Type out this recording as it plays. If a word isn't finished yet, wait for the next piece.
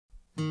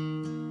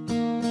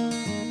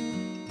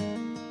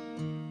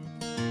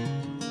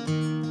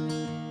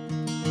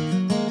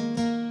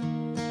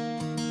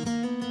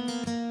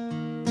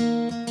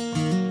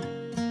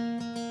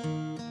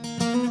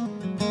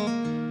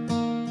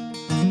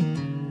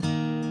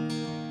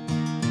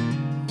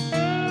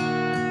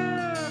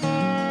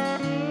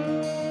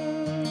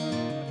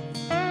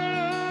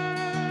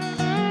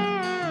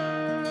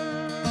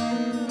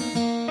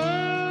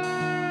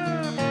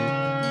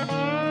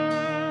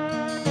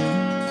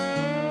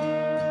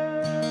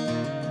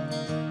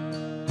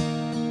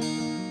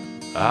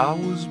I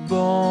was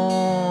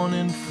born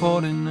in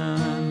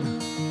 '49,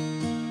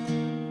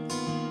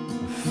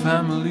 a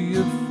family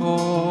of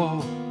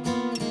four.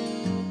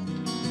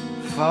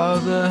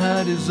 Father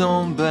had his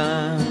own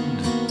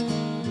band,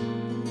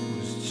 it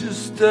was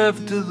just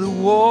after the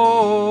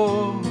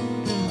war.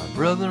 My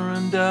brother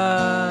and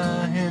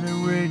I had a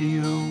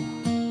radio,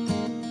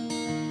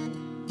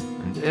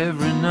 and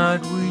every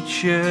night we'd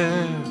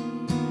share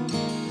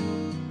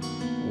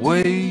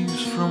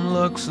waves from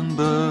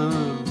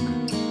Luxembourg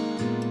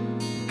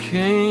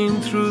came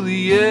through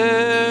the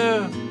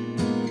air.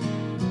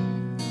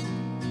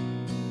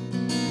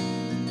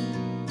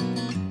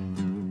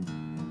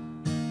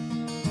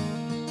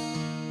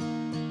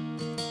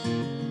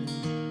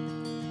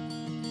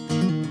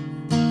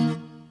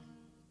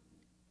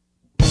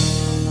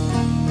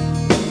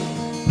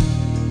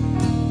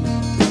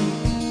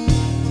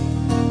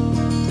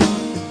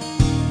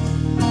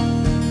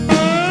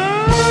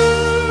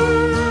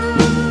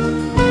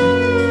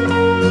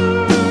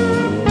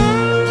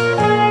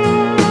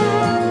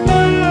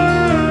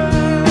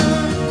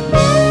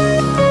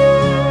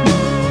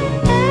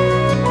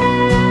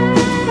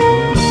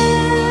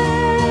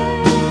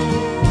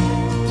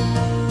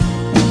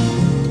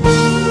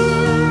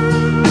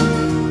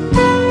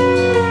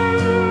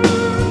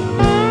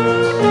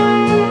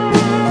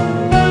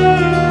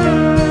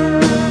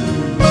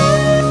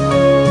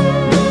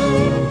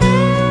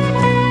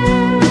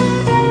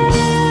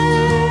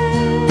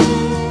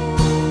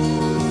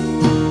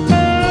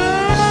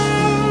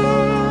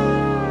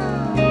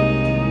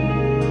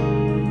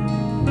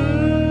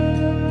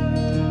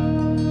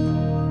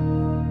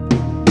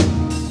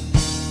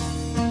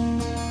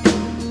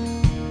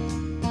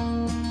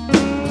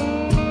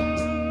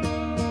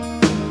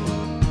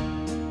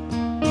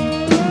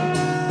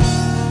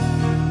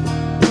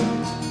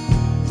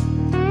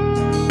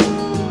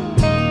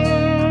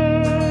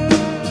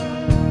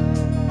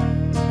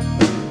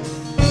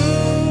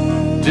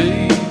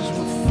 Days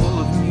were full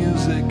of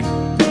music,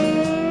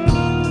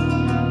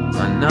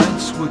 my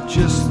nights were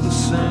just the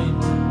same.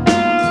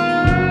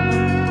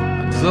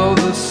 And though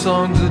the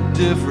songs are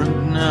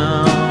different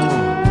now,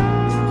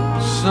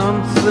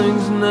 some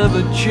things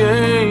never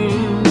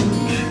change.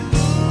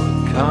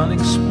 I can't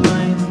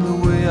explain the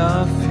way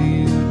I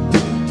feel,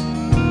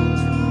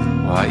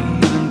 why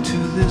even to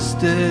this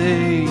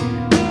day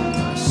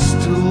I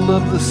still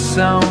love the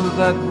sound of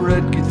that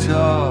red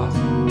guitar.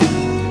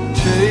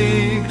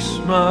 Takes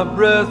my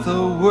breath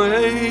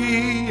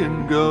away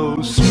and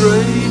goes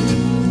straight